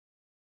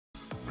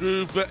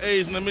Group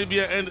A's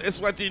Namibia and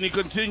Eswatini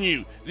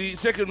continue the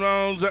second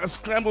round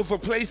scramble for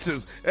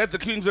places at the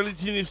King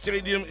Zwelithini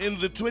Stadium in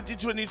the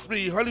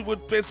 2023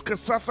 Hollywoodbets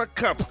COSAFA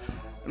Cup.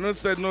 And on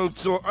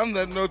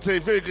that note, a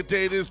very good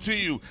day it is to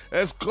you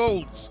as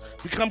goals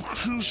become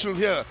crucial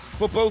here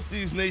for both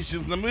these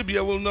nations.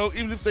 Namibia will know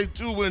even if they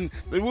do win,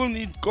 they will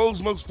need goals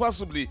most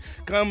possibly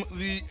come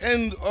the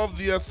end of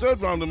the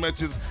third round of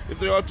matches if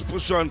they are to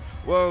push on.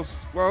 Well,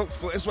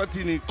 for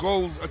Eswatini,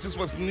 goals are just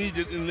what's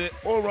needed in their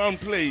all-round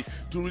play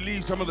to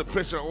relieve some of the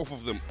pressure off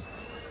of them.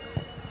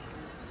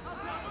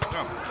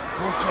 Now,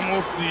 won't come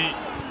off the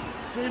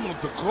frame of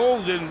the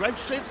goal then, right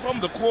straight from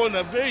the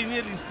corner, very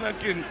nearly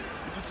snuck in.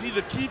 You can see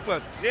the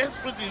keeper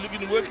desperately looking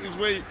to work his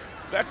way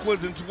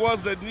backwards and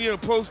towards that near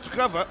post to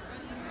cover.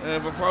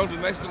 But found a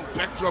nice little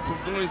backdrop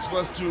of noise for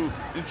us to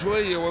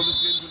enjoy here while this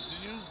game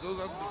continues. Those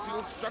out in the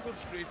field struggle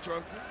to create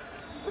chances.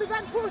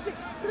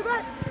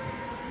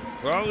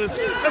 Well, it's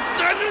a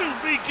stunning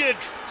free kick.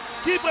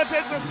 Keeper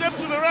takes a step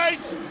to the right.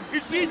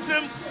 It beats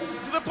him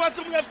to the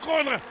bottom left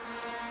corner.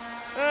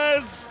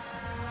 As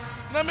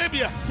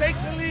Namibia take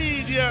the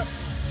lead here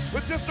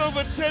with just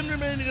over 10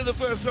 remaining in the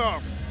first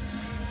half.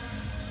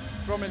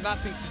 From a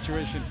nothing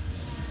situation,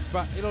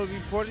 but it'll be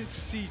important to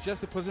see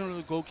just the position of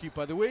the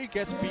goalkeeper. The way he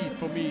gets beat,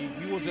 for me,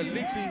 he was a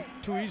little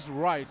to his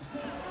right.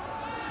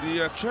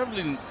 The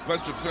traveling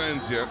bunch of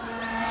fans here,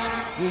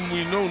 whom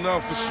we know now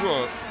for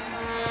sure,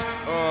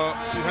 are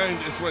behind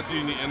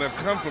Eswatini and have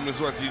come from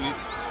Eswatini,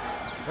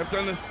 have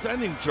done a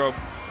stunning job,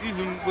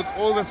 even with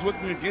all that's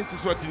working against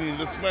Eswatini in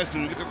this match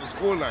when we look at the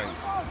scoreline.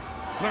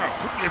 Now,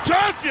 could be a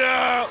chance here!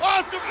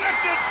 Oh,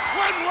 deflected!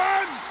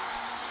 1-1!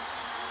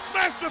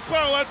 Smashed the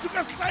power, took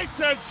a slight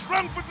touch,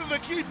 wrong foot to the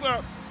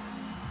keeper,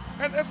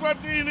 and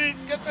Eswatini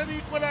gets an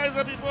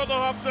equalizer before the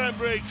half-time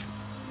break.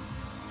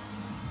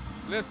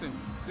 Listen,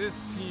 this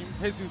team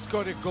hasn't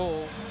scored a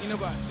goal in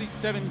about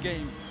 6-7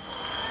 games.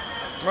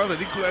 Well, that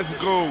equalizer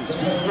goal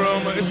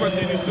from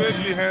Eswatini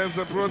certainly has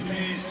brought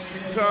the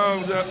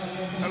crowd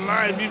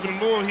alive even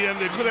more here,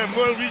 and they could have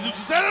more reason to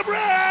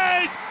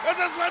celebrate! As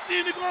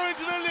Eswatini going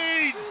to the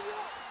lead!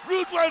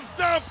 Route one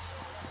stuff,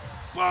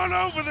 ball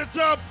over the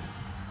top.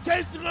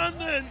 Chasing on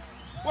then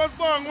was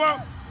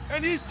Bongwa,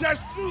 and he's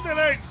touched through the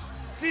legs.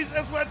 Sees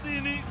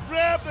Eswatini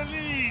grab the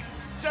lead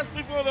just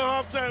before the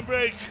halftime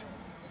break.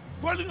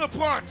 Pulling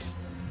apart.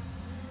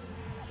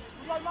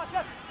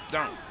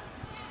 Down.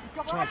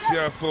 Chance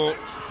here for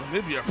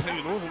Namibia, playing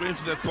it all the way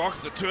into that box.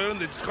 The turn,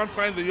 they just can't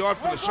find the yard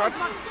for the shot.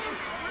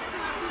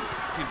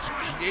 It's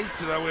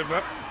created,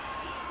 however.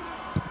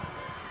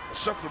 A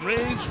shot from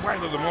range,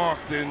 wide of the mark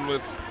then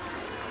with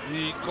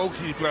the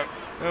goalkeeper.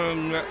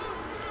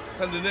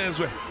 A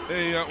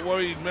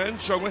worried man,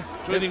 Shogwe,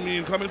 joining me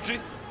in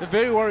commentary. A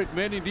very worried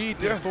man indeed.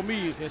 Yeah. For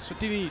me,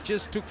 Eswatini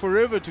just took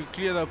forever to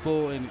clear that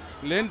ball and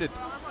lend it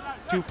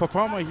to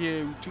Papama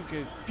here, who took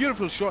a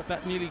beautiful shot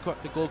that nearly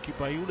caught the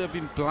goalkeeper. He would have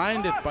been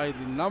blinded by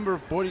the number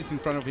of bodies in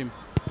front of him.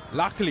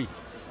 Luckily,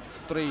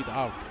 straight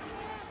out.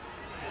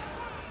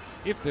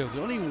 If there's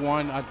only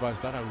one advice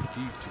that I would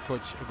give to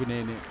Coach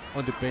Ebunene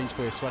on the bench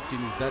for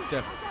Eswatini is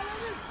that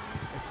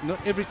it's not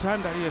every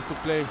time that he has to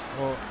play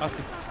or ask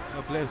the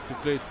players to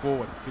play it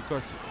forward,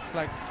 because it's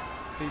like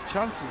the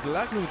chances, the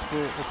likelihood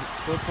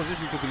for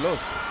position to be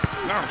lost.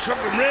 Now, shot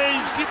from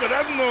range, keeper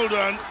doesn't hold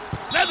on.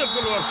 Another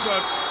follow-up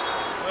shot.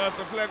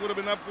 The flag would have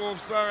been up for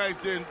offside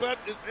then, but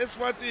it's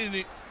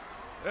Eswatini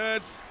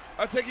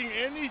are taking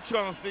any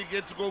chance they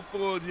get to go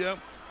forward here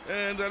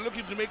and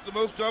looking to make the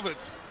most of it.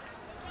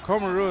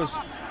 Comoros,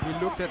 we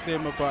looked at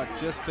them about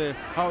just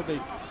how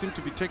they seem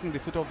to be taking the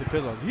foot off the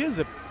pedal. Here's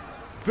a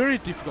very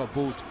difficult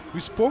ball. We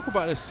spoke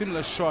about a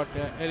similar shot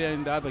earlier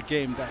in the other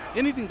game, that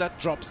anything that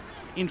drops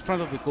in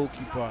front of the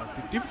goalkeeper,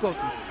 the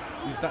difficulty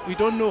is that we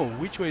don't know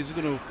which way is it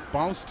going to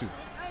bounce to.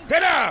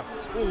 Header!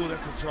 Oh,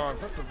 that's a chance.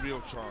 That's a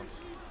real chance.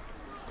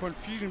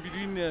 Confusion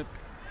between the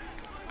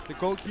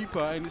goalkeeper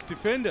and his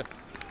defender.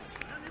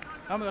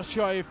 I'm not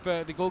sure if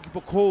the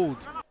goalkeeper called.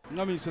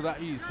 I mean, so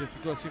that is,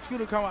 because if you're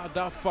going to come out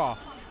that far,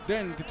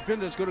 then the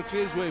defender's got to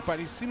clear his way, but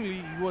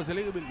seemingly he was a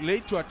little bit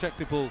late to attack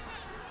the ball.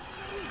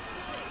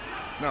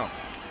 Now,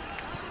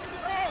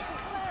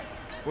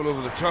 all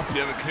over the top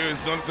here, the clearance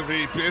not at the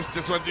very best.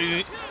 That's what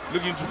they're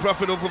looking to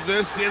profit off of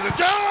this. Here's a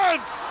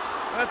chance!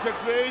 That's a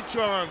great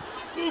chance.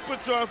 Super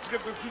chance to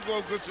get the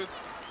 2-goal cushions.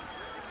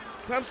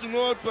 Comes to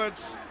North, but,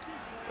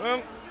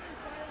 well,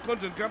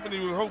 Content Company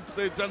will hope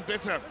they've done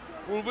better.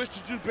 Will wish to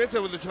do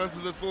better with the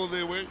chances that fall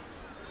their way.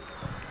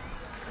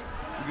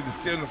 Looking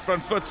to stay on the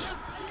front foot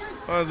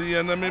are the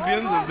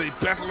Namibians as they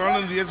battle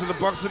on the edge of the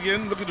box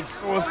again, looking to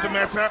force the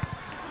matter.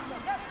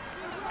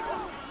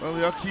 Well,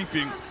 they are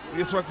keeping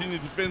the Eswatini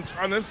defense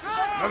honest.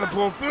 Another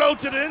ball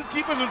floated in,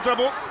 keeper's in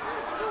trouble.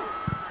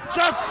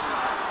 Shots!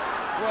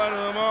 Wide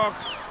of the mark,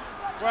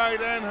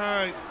 wide and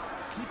high.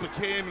 Keeper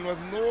came and was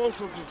in all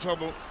sorts of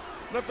trouble.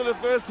 Not for the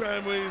first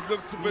time where he's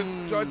looked a bit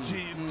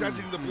judgy in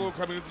judging the ball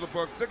coming into the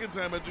box. Second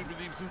time, I do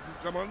believe, since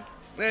he's come on.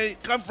 They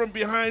come from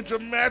behind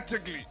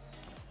dramatically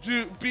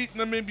to beat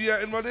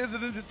Namibia in what is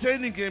an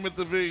entertaining game at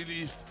the very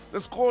least. The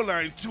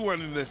scoreline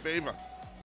 2-1 in their favor.